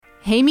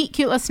Hey, Meet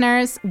Cute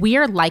listeners, we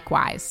are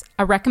Likewise,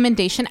 a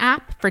recommendation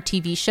app for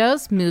TV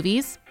shows,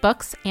 movies,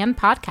 books, and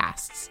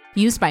podcasts,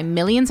 used by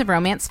millions of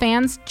romance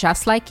fans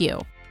just like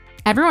you.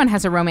 Everyone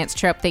has a romance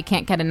trope they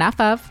can't get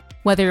enough of.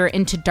 Whether you're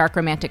into dark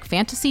romantic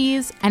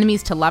fantasies,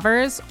 enemies to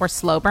lovers, or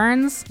slow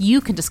burns, you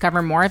can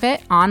discover more of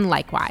it on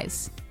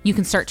Likewise. You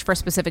can search for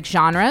specific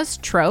genres,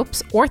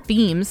 tropes, or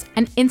themes,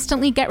 and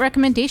instantly get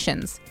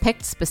recommendations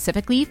picked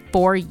specifically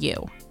for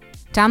you.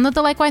 Download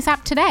the Likewise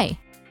app today.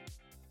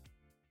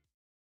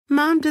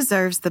 Mom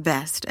deserves the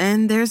best,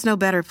 and there's no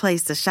better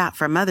place to shop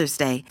for Mother's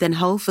Day than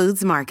Whole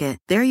Foods Market.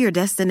 They're your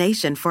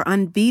destination for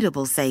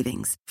unbeatable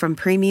savings, from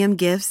premium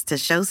gifts to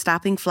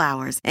show-stopping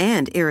flowers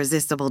and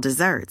irresistible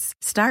desserts.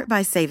 Start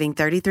by saving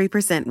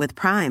 33% with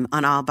Prime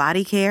on all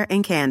body care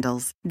and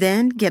candles.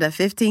 Then get a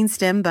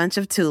 15-stem bunch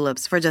of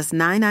tulips for just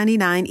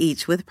 $9.99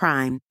 each with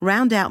Prime.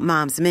 Round out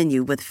Mom's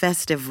menu with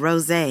festive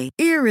rosé,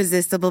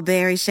 irresistible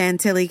berry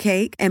chantilly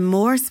cake, and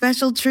more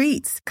special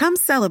treats. Come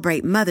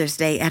celebrate Mother's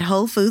Day at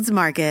Whole Foods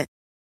Market.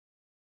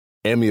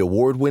 Emmy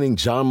award-winning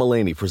John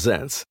Mulaney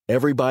presents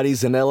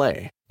Everybody's in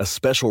L.A., a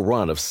special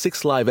run of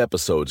 6 live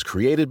episodes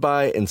created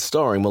by and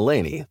starring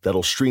Mulaney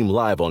that'll stream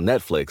live on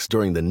Netflix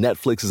during the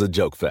Netflix is a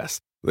Joke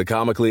Fest. The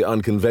comically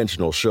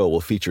unconventional show will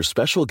feature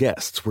special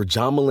guests where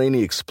John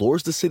Mulaney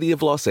explores the city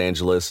of Los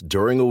Angeles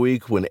during a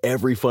week when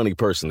every funny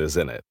person is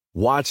in it.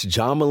 Watch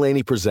John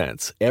Mulaney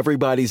Presents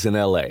Everybody's in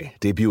L.A.,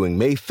 debuting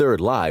May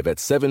 3rd live at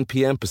 7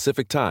 p.m.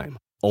 Pacific Time,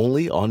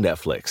 only on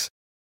Netflix.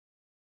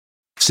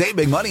 Save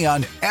big money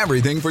on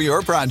everything for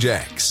your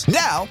projects.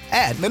 Now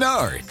at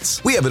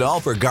Menards. We have it all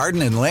for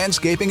garden and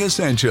landscaping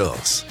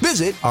essentials.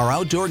 Visit our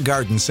outdoor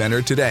garden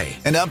center today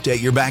and update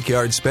your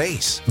backyard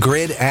space.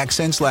 Grid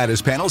Accents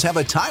lattice panels have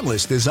a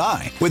timeless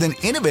design with an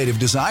innovative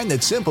design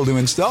that's simple to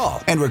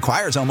install and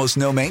requires almost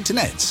no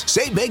maintenance.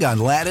 Save big on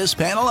lattice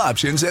panel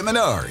options at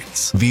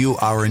Menards. View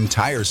our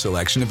entire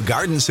selection of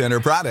garden center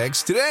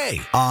products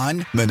today on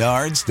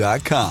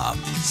Menards.com.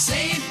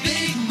 Save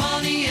big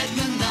money at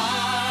Menards.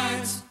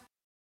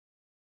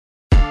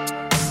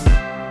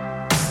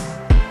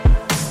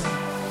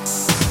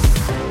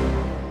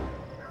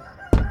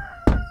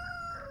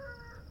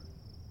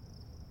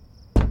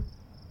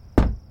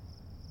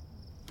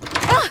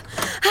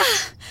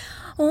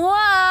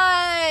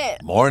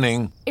 What?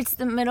 Morning. It's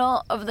the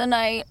middle of the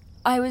night.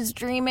 I was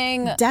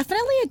dreaming.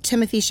 Definitely a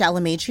Timothée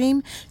Chalamet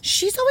dream.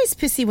 She's always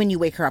pissy when you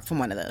wake her up from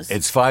one of those.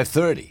 It's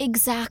 5:30.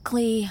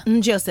 Exactly.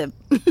 Joseph,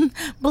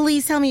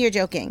 please tell me you're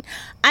joking.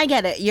 I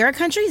get it. You're a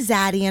country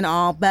zaddy and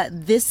all,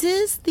 but this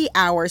is the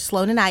hour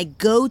Sloan and I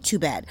go to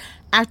bed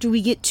after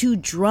we get too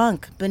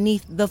drunk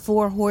beneath the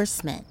 4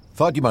 horsemen.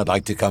 Thought you might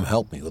like to come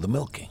help me with the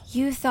milking.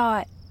 You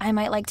thought I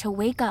might like to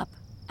wake up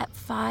at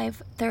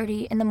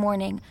 5:30 in the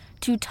morning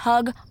to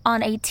tug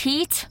on a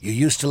teat? You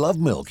used to love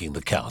milking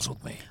the cows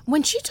with me.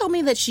 When she told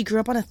me that she grew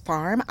up on a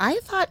farm, I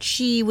thought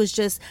she was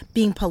just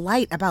being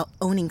polite about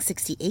owning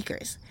 60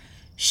 acres.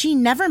 She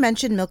never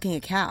mentioned milking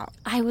a cow.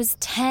 I was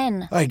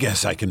 10. I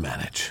guess I can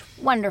manage.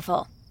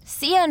 Wonderful.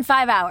 See you in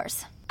 5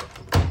 hours.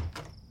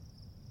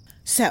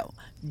 So,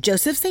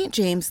 Joseph St.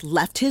 James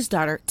left his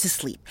daughter to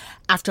sleep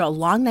after a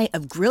long night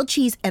of grilled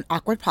cheese and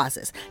awkward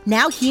pauses.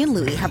 Now he and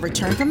Louie have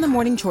returned from the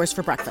morning chores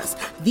for breakfast.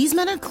 These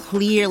men are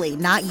clearly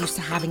not used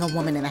to having a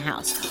woman in the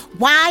house.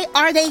 Why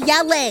are they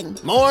yelling?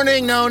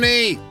 Morning,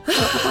 Noni!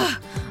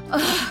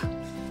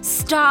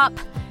 Stop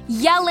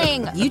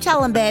yelling. You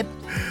tell him, babe.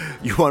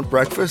 You want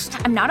breakfast?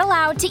 I'm not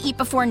allowed to eat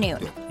before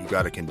noon. You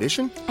got a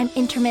condition? I'm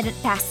intermittent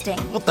fasting.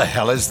 What the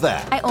hell is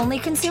that? I only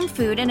consume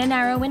food in a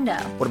narrow window.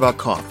 What about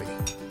coffee?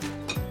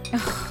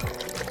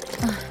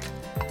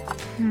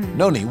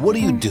 Noni, what are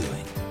you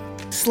doing?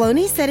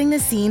 Sloanie's setting the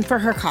scene for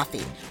her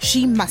coffee.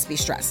 She must be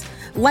stressed.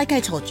 Like I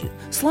told you,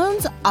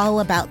 Sloane's all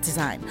about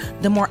design.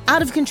 The more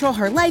out of control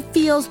her life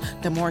feels,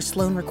 the more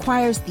Sloane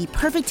requires the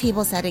perfect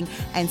table setting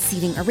and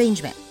seating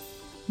arrangement.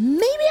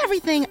 Maybe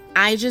everything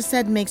I just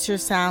said makes her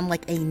sound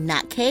like a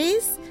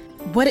nutcase.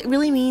 What it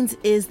really means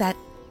is that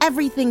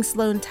everything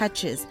Sloane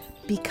touches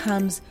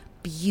becomes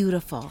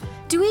beautiful.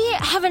 Do we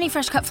have any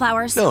fresh cut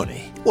flowers?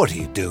 Noni, what are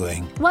you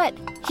doing? What?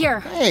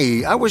 Here.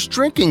 Hey, I was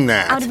drinking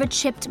that. Out of a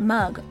chipped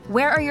mug.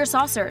 Where are your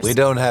saucers? We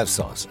don't have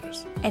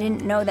saucers. I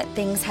didn't know that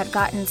things had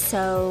gotten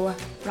so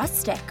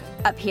rustic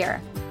up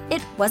here.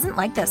 It wasn't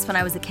like this when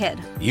I was a kid.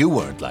 You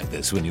weren't like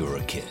this when you were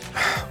a kid.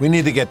 We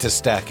need to get to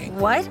stacking.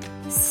 What?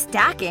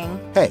 Stacking?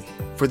 Hey,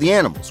 for the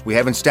animals, we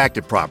haven't stacked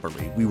it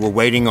properly. We were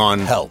waiting on...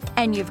 Help.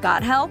 And you've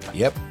got help?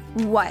 Yep.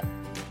 What?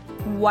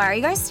 Why are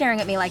you guys staring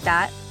at me like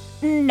that?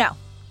 No.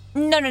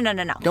 No.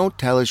 Don't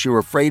tell us you're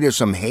afraid of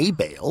some hay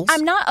bales.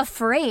 I'm not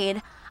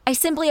afraid. I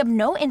simply have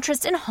no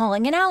interest in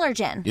hauling an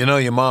allergen. You know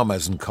your mom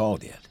hasn't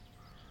called yet.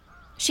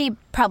 She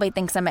probably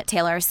thinks I'm at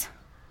Taylor's.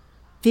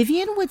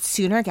 Vivian would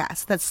sooner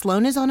guess that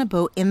Sloane is on a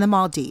boat in the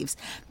Maldives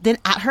than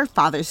at her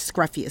father's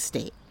scruffy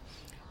estate.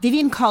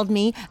 Vivian called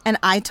me, and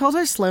I told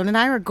her Sloane and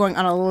I were going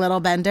on a little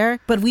bender,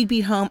 but we'd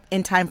be home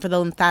in time for the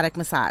lymphatic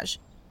massage.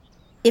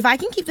 If I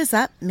can keep this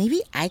up,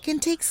 maybe I can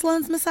take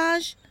Sloane's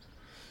massage.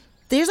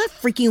 There's a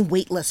freaking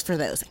wait list for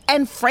those,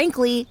 and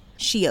frankly,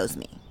 she owes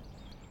me.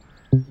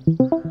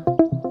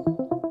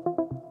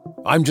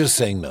 I'm just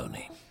saying,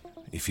 Noni,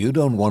 if you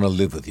don't want to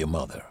live with your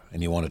mother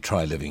and you want to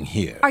try living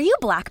here... Are you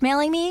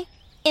blackmailing me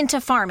into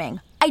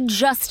farming? I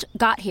just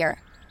got here.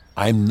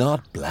 I'm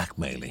not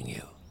blackmailing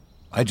you.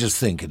 I just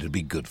think it'd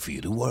be good for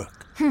you to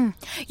work.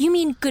 You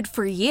mean good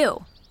for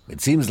you?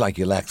 It seems like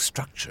you lack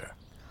structure.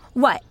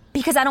 What?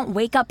 Because I don't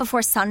wake up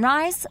before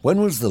sunrise?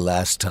 When was the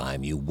last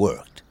time you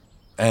worked?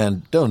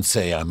 And don't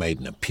say I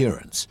made an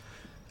appearance.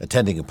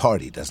 Attending a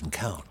party doesn't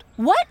count.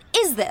 What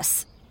is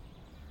this?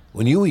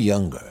 When you were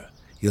younger,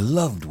 you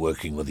loved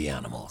working with the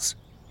animals.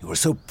 You were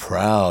so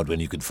proud when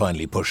you could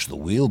finally push the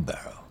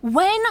wheelbarrow.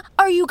 When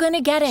are you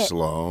gonna get it?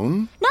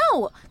 Sloan?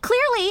 No,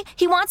 clearly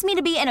he wants me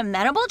to be an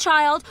amenable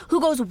child who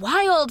goes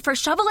wild for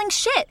shoveling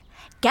shit.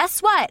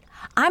 Guess what?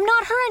 I'm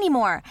not her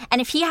anymore.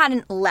 And if he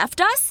hadn't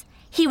left us,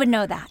 he would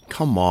know that.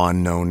 Come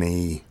on,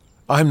 Noni.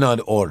 I'm not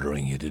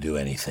ordering you to do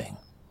anything.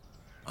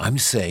 I'm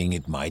saying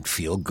it might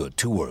feel good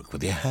to work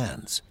with your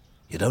hands.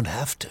 You don't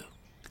have to.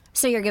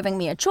 So you're giving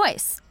me a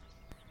choice?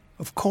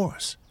 Of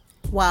course.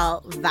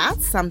 Well,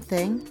 that's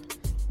something.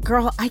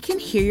 Girl, I can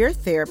hear your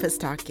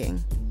therapist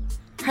talking.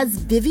 Has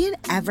Vivian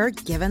ever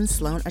given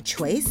Sloan a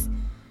choice?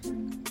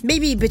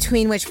 Maybe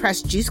between which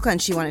pressed juice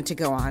cleanse she wanted to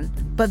go on.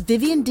 But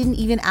Vivian didn't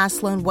even ask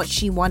Sloan what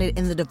she wanted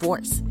in the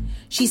divorce.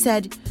 She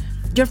said,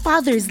 "Your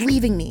father's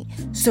leaving me,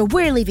 so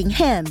we're leaving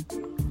him."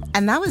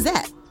 And that was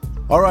it.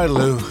 All right,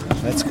 Lou,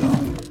 let's go.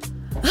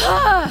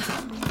 Ugh.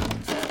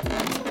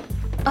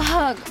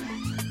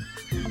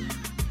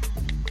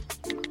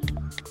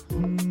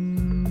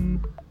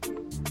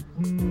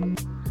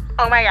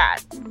 Oh my God.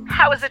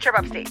 How was the trip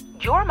upstate?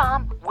 Your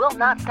mom will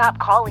not stop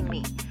calling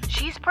me.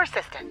 She's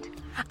persistent.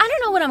 I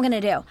don't know what I'm gonna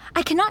do.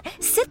 I cannot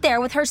sit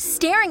there with her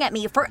staring at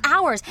me for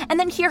hours and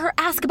then hear her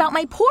ask about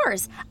my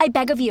pores. I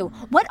beg of you,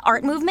 what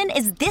art movement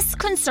is this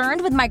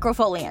concerned with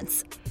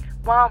microfoliants?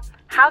 Well,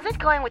 how's it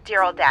going with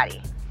dear old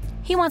daddy?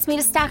 He wants me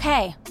to stack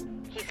hay.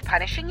 He's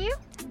punishing you?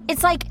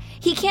 It's like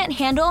he can't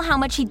handle how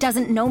much he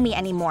doesn't know me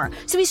anymore,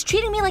 so he's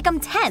treating me like I'm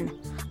 10.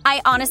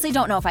 I honestly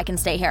don't know if I can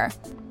stay here.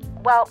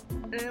 Well,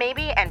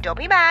 maybe, and don't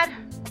be mad.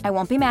 I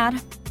won't be mad.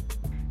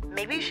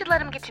 Maybe you should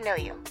let him get to know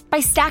you.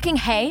 By stacking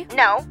hay?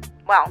 No.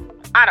 Well,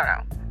 I don't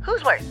know.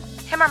 Who's worse,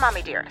 him or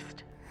Mommy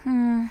Dearest?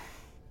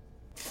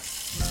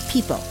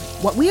 People,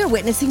 what we are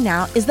witnessing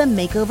now is the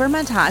makeover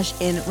montage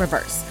in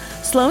reverse.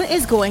 Sloan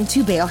is going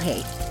to bale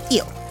hay.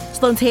 Ew.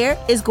 Sloan's hair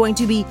is going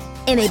to be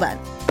in a bun.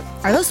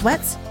 Are those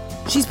sweats?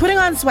 She's putting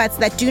on sweats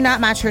that do not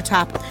match her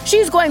top.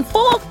 She's going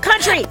full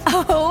country.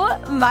 Oh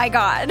my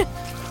God.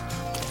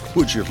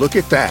 Would you look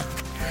at that?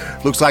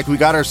 Looks like we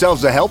got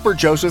ourselves a helper,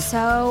 Joseph.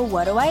 So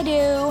what do I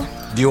do?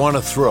 Do you want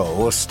to throw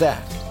or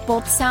stack?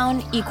 Both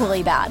sound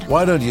equally bad.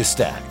 Why don't you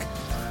stack?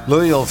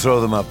 Louie will throw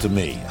them up to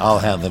me. I'll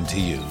hand them to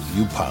you.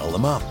 You pile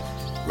them up.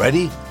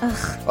 Ready?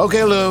 Ugh.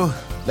 Okay, Lou.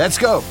 Let's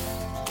go.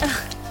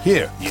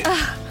 Here.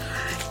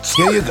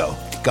 Here you go.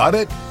 Got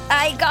it?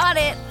 I got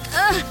it.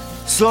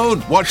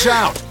 Sloan, watch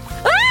out.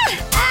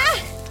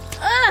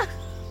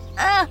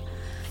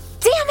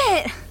 Damn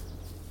it.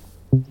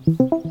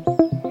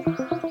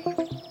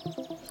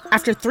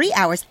 After 3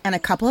 hours and a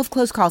couple of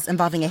close calls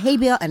involving a hay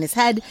bale and his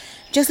head,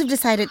 Joseph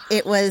decided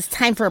it was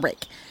time for a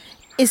break.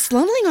 Is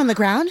Sloan laying on the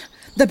ground?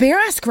 The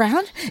bare-ass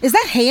ground? Is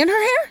that hay in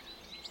her hair?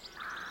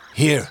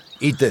 Here,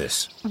 eat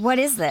this. What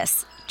is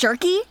this?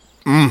 Jerky?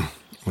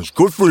 It's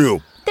good for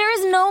you. There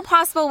is no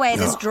possible way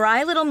this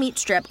dry little meat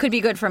strip could be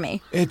good for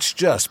me. It's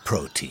just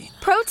protein.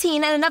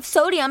 Protein and enough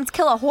sodium to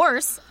kill a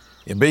horse.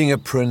 You're being a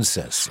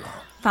princess, Sloan.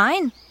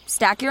 Fine.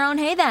 Stack your own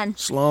hay then.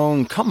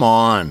 Sloan, come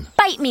on.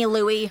 Bite me,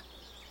 Louie.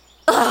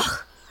 Ugh.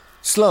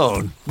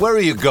 Sloan, where are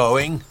you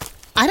going?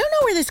 I don't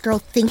know where this girl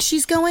thinks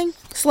she's going.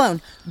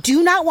 Sloan,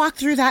 do not walk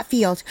through that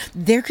field.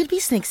 There could be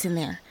snakes in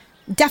there.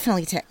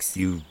 Definitely ticks.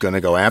 You gonna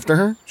go after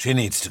her? She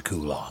needs to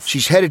cool off.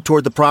 She's headed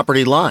toward the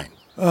property line.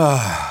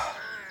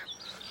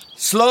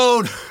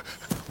 Sloan,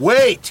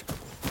 wait!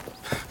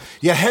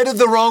 You're headed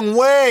the wrong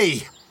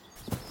way!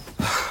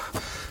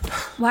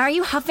 Why are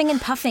you huffing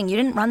and puffing? You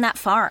didn't run that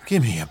far.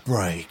 Give me a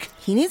break.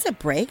 He needs a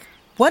break?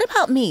 What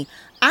about me?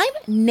 I'm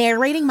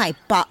narrating my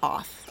butt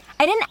off.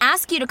 I didn't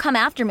ask you to come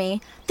after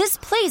me. This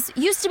place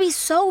used to be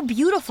so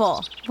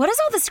beautiful. What is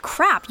all this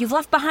crap you've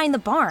left behind the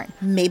barn?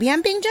 Maybe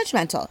I'm being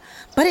judgmental,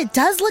 but it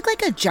does look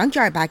like a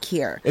junkyard back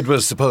here. It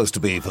was supposed to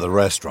be for the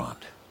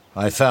restaurant.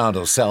 I found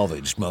or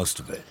salvaged most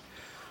of it.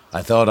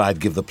 I thought I'd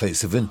give the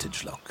place a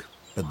vintage look,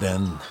 but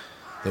then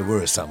there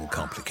were some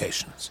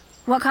complications.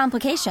 What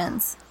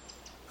complications?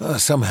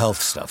 Some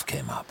health stuff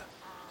came up.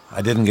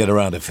 I didn't get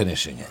around to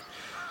finishing it.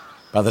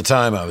 By the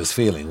time I was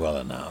feeling well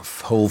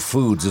enough, Whole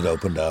Foods had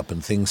opened up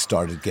and things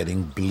started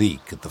getting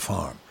bleak at the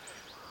farm.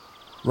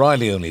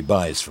 Riley only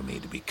buys for me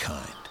to be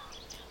kind.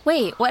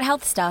 Wait, what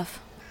health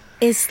stuff?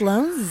 Is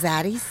Sloan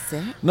Zaddy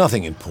sick?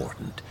 Nothing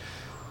important.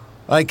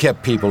 I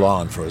kept people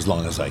on for as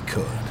long as I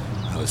could.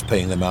 I was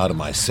paying them out of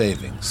my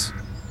savings.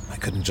 I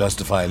couldn't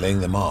justify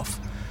laying them off.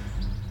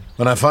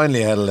 When I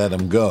finally had to let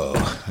them go,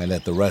 I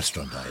let the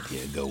restaurant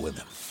idea go with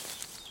them.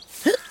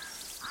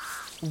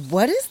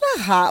 What is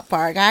the hot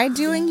bar guy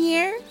doing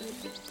here?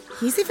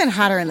 He's even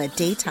hotter in the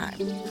daytime.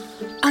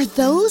 Are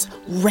those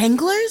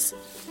Wranglers?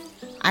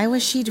 I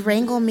wish he'd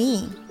wrangle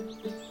me.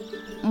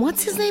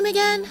 What's his name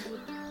again?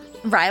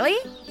 Riley?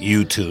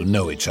 You two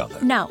know each other?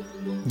 No.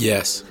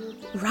 Yes.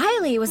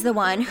 Riley was the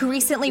one who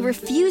recently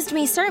refused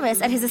me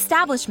service at his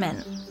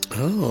establishment.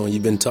 Oh,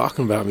 you've been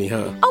talking about me,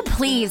 huh? Oh,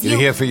 please. You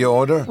here for your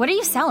order? What are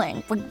you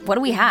selling? What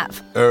do we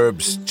have?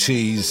 Herbs,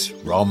 cheese,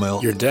 raw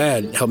milk. Your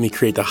dad helped me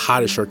create the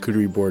hottest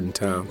charcuterie board in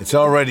town. It's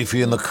all ready for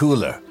you in the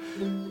cooler.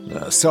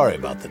 Sorry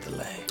about the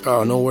delay.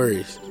 Oh, no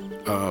worries.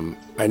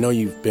 I know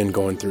you've been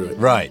going through it.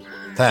 Right.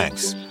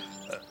 Thanks.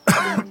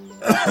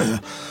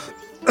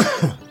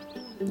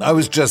 I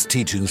was just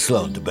teaching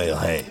Sloan to bale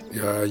hay.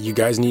 You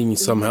guys need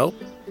some help?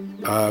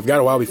 I've got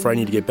a while before I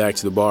need to get back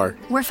to the bar.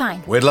 We're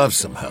fine. We'd love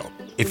some help,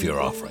 if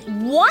you're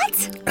offering.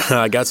 What?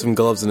 I got some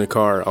gloves in the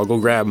car. I'll go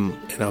grab them,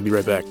 and I'll be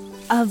right back.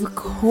 Of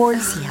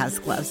course he has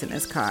gloves in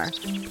his car.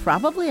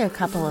 Probably a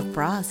couple of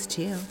bras,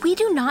 too. We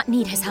do not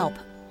need his help.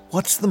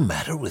 What's the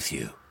matter with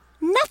you?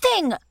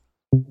 Nothing!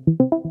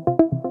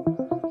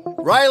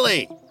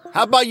 Riley,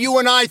 how about you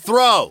and I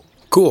throw?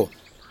 Cool.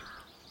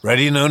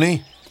 Ready,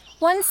 Noonie?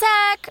 One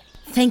sec.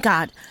 Thank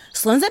God.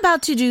 Sloane's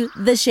about to do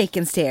the shake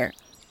and stare.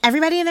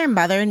 Everybody and their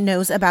mother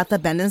knows about the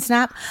bend and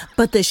snap,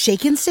 but the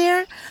shake and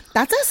stare,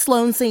 that's a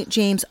Sloane St.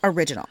 James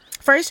original.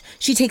 First,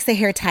 she takes the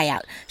hair tie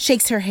out,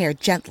 shakes her hair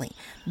gently,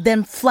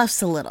 then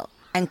fluffs a little,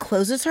 and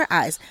closes her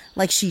eyes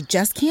like she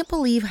just can't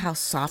believe how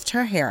soft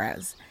her hair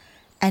is.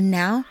 And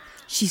now,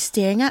 she's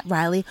staring at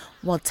Riley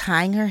while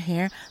tying her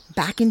hair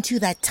back into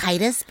the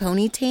tightest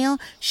ponytail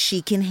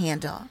she can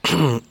handle.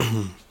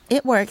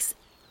 It works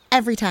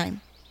every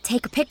time.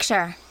 Take a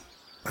picture.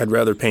 I'd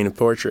rather paint a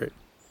portrait.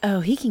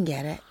 Oh, he can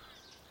get it.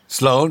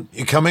 Sloan,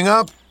 you coming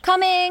up?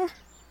 Coming.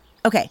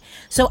 Okay,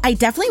 so I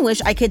definitely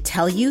wish I could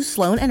tell you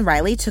Sloane and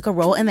Riley took a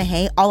roll in the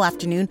hay all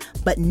afternoon,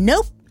 but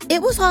nope,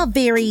 it was all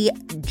very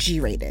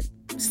G-rated.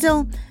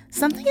 Still,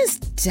 something is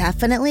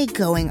definitely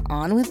going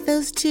on with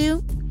those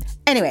two.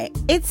 Anyway,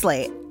 it's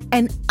late,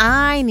 and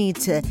I need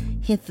to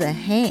hit the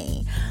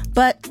hay.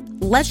 But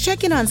let's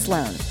check in on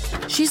Sloane.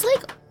 She's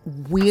like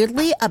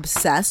weirdly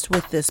obsessed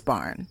with this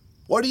barn.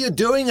 What are you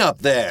doing up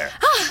there?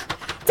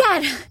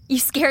 Dad, you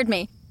scared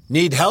me.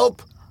 Need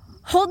help?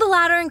 Hold the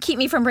ladder and keep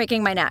me from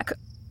breaking my neck.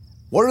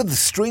 What are the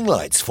string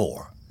lights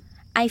for?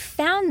 I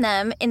found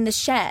them in the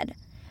shed.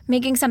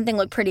 Making something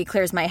look pretty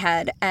clears my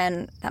head,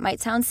 and that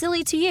might sound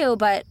silly to you,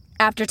 but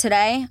after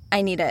today,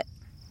 I need it.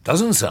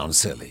 Doesn't sound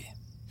silly.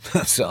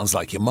 Sounds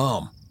like your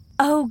mom.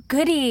 Oh,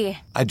 goody.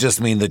 I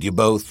just mean that you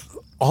both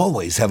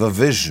always have a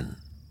vision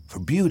for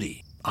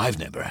beauty. I've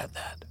never had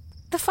that.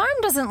 The farm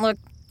doesn't look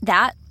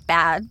that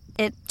bad.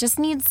 It just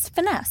needs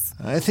finesse.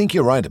 I think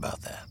you're right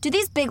about that. Do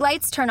these big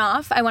lights turn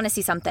off? I want to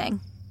see something.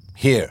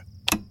 Here.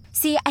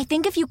 See, I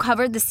think if you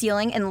covered the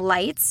ceiling in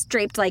lights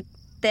draped like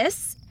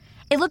this,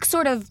 it looks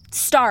sort of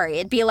starry.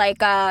 It'd be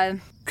like a...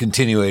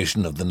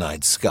 Continuation of the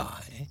night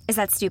sky. Is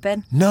that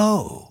stupid?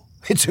 No,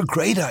 it's a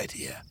great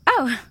idea.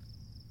 Oh,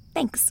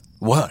 thanks.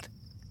 What?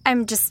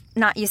 I'm just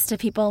not used to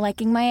people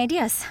liking my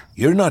ideas.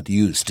 You're not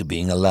used to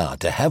being allowed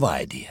to have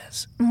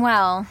ideas.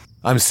 Well...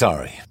 I'm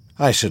sorry.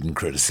 I shouldn't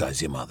criticize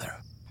your mother.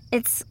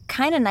 It's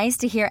kind of nice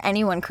to hear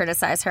anyone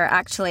criticize her,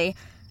 actually.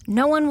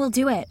 No one will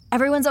do it.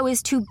 Everyone's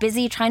always too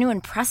busy trying to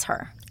impress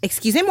her.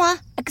 Excusez-moi.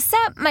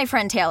 Except my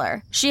friend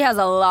Taylor. She has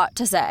a lot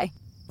to say.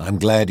 I'm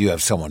glad you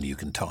have someone you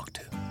can talk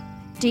to.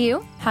 Do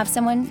you have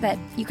someone that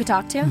you could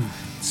talk to?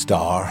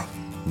 Star,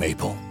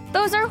 Maple.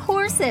 Those are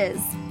horses.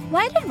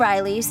 Why did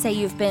Riley say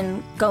you've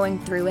been going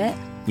through it?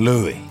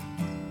 Louis.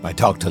 I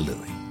talked to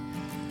Louis.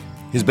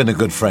 He's been a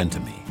good friend to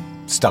me.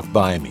 Stuck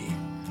by me.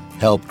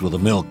 Helped with the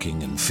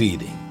milking and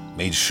feeding.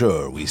 Made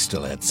sure we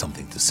still had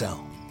something to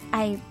sell.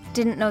 I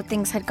didn't know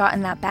things had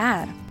gotten that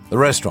bad. The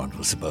restaurant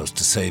was supposed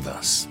to save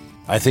us.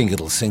 I think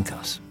it'll sink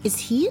us. Is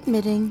he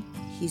admitting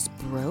he's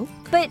broke?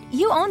 But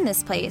you own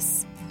this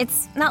place.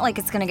 It's not like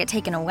it's gonna get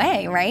taken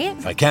away, right?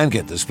 If I can't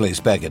get this place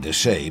back into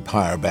shape,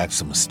 hire back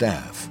some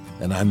staff,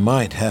 then I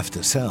might have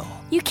to sell.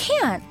 You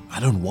can't. I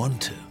don't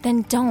want to.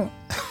 Then don't.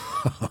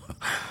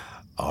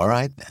 All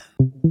right, then.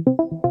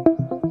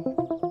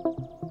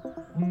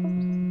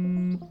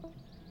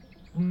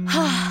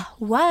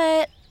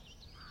 What?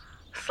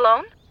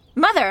 Sloan?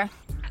 Mother.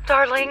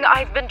 Darling,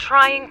 I've been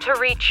trying to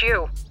reach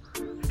you.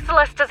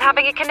 Celesta's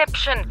having a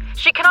conniption.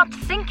 She cannot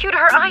sync you to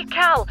her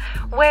iCal.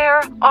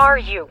 Where are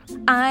you?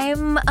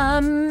 I'm,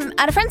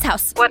 at a friend's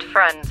house. What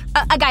friend?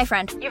 A guy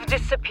friend. You've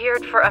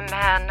disappeared for a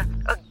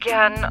man.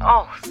 Again.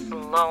 Oh,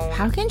 Sloan.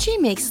 How can she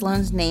make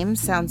Sloane's name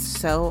sound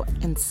so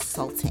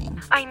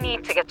insulting? I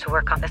need to get to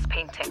work on this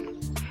painting.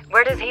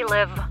 Where does he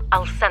live?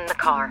 I'll send the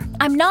car.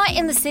 I'm not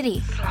in the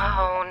city.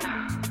 Sloan,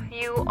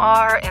 you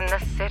are in the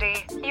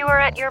city. You were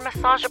at your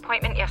massage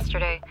appointment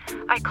yesterday.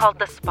 I called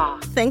the spa.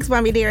 Thanks,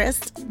 Mommy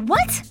dearest.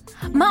 What?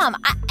 Mom,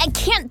 I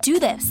can't do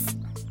this.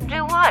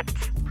 Do what?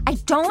 I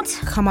don't.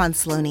 Come on,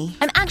 Sloanie.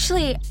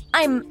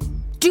 I'm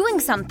doing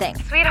something.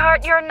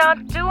 Sweetheart, you're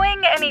not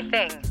doing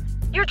anything.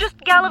 You're just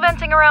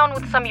gallivanting around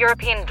with some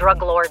European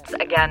drug lords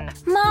again.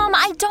 Mom,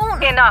 I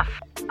don't... Enough.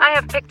 I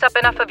have picked up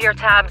enough of your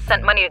tab,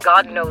 sent money to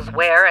God knows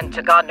where and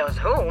to God knows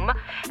whom,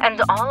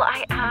 and all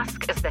I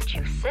ask is that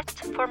you sit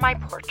for my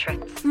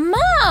portraits.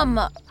 Mom!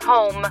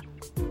 Home.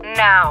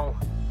 Now.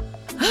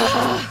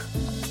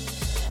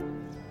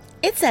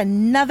 It's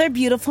another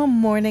beautiful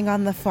morning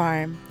on the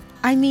farm.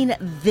 I mean,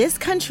 this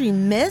country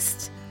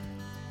mist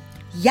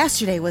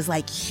yesterday was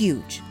like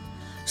huge.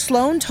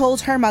 Sloane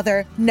told her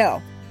mother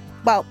no.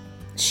 Well,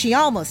 she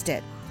almost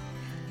did.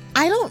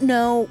 I don't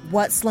know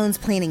what Sloane's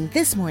planning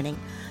this morning,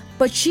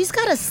 but she's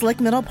got a slick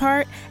middle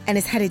part and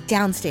is headed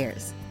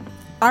downstairs.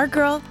 Our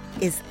girl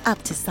is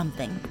up to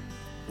something.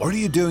 What are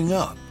you doing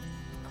up?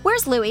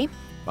 Where's Louie?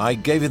 I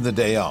gave him the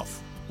day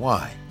off.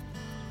 Why?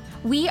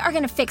 We are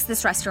going to fix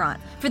this restaurant.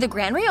 For the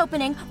grand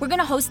reopening, we're going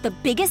to host the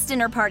biggest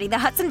dinner party the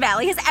Hudson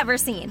Valley has ever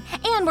seen.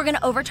 And we're going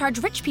to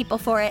overcharge rich people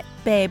for it.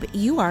 Babe,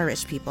 you are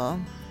rich people.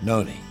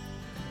 Noni,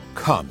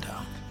 calm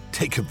down.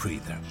 Take a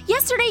breather.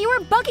 Yesterday you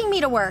were bugging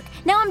me to work.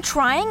 Now I'm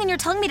trying and you're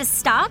telling me to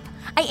stop?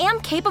 I am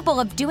capable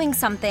of doing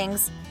some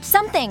things.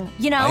 Something,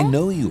 you know? I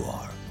know you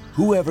are.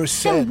 Whoever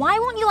said... Then why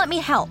won't you let me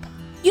help?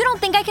 You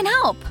don't think I can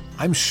help?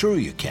 I'm sure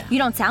you can. You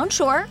don't sound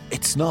sure.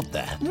 It's not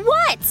that.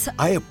 What?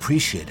 I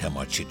appreciate how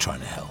much you're trying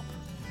to help,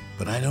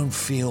 but I don't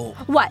feel...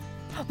 What?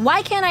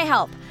 Why can't I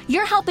help?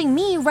 You're helping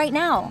me right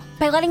now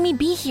by letting me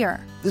be here.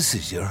 This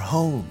is your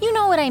home. You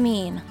know what I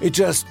mean. It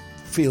just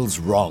feels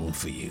wrong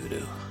for you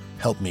to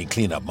help me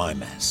clean up my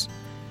mess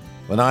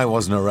when I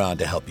wasn't around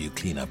to help you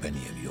clean up any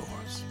of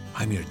yours.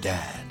 I'm your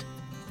dad.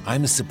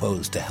 I'm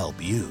supposed to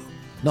help you,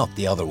 not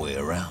the other way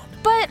around.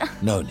 But...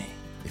 Noni,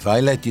 if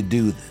I let you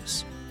do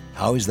this,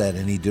 how is that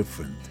any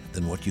different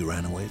than what you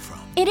ran away from?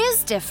 It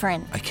is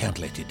different. I can't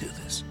let you do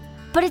this.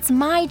 But it's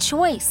my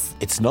choice.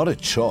 It's not a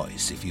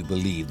choice if you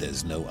believe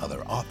there's no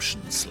other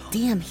option, Sloane.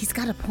 Damn, he's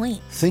got a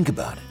point. Think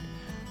about it.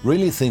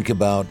 Really think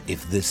about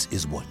if this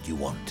is what you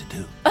want to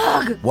do.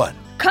 Ugh! What?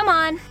 Come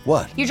on.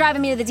 What? You're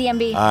driving me to the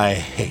DMV. I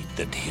hate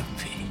the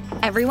DMV.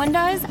 Everyone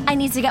does. I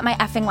need to get my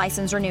effing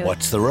license renewed.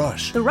 What's the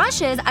rush? The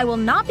rush is I will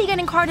not be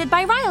getting carded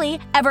by Riley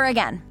ever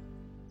again.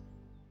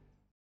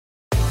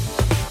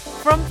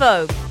 From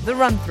Vogue, The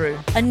Run-Through,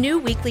 a new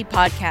weekly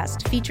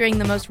podcast featuring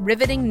the most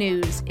riveting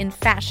news in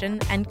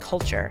fashion and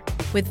culture,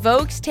 with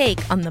Vogue's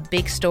take on the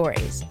big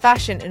stories.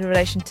 Fashion in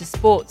relation to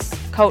sports,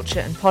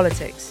 culture and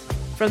politics.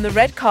 From the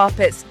red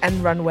carpets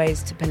and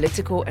runways to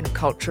political and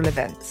cultural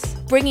events.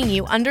 Bringing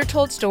you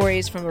undertold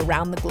stories from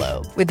around the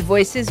globe. With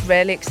voices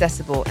rarely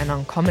accessible and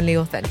uncommonly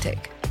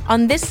authentic.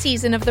 On this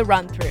season of The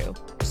Run-Through,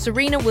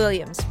 Serena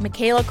Williams,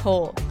 Michaela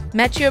Cole,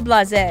 Mathieu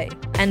Blasé,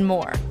 and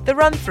more. The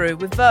Run-Through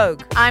with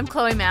Vogue. I'm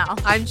Chloe Mao.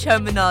 I'm Cho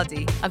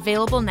Minardi.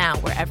 Available now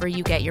wherever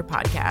you get your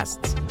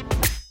podcasts.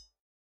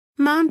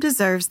 Mom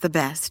deserves the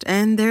best,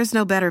 and there's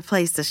no better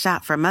place to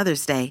shop for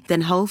Mother's Day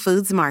than Whole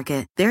Foods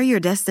Market. They're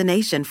your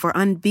destination for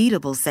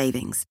unbeatable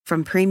savings,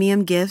 from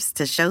premium gifts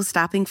to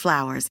show-stopping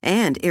flowers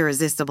and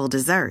irresistible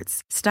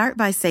desserts. Start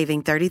by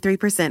saving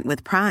 33%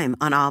 with Prime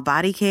on all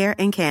body care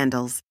and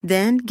candles.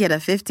 Then get a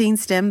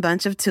 15-stem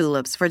bunch of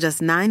tulips for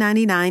just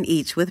 $9.99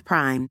 each with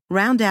Prime.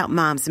 Round out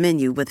Mom's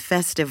menu with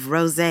festive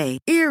rosé,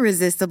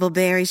 irresistible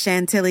berry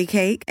chantilly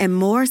cake, and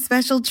more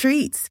special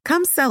treats.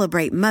 Come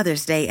celebrate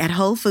Mother's Day at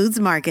Whole Foods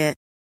Market.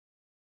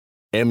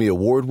 Emmy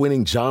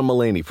award-winning John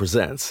Mulaney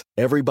presents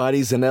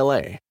Everybody's in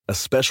L.A., a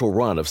special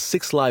run of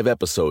 6 live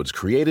episodes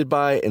created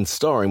by and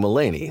starring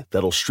Mulaney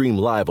that'll stream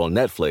live on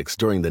Netflix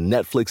during the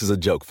Netflix is a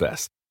Joke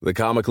Fest. The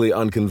comically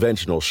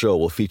unconventional show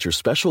will feature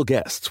special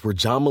guests where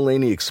John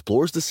Mulaney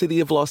explores the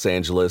city of Los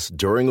Angeles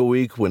during a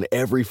week when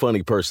every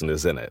funny person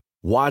is in it.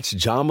 Watch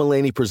John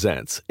Mulaney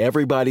Presents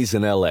Everybody's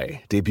in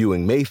L.A.,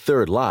 debuting May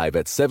 3rd live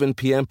at 7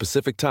 p.m.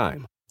 Pacific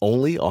Time,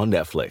 only on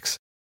Netflix.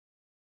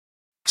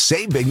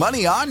 Save big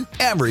money on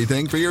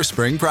everything for your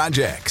spring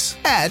projects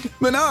at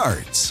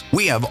Menards.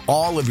 We have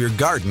all of your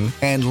garden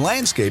and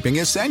landscaping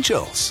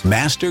essentials.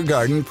 Master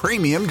Garden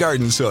Premium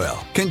Garden Soil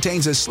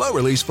contains a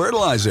slow-release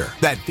fertilizer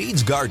that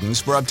feeds gardens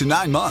for up to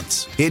 9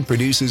 months. It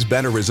produces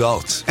better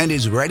results and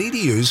is ready to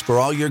use for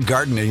all your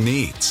gardening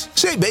needs.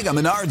 Save big on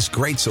Menards'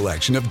 great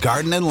selection of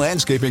garden and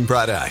landscaping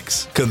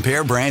products.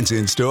 Compare brands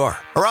in store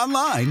or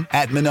online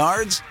at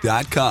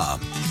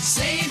menards.com.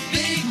 Save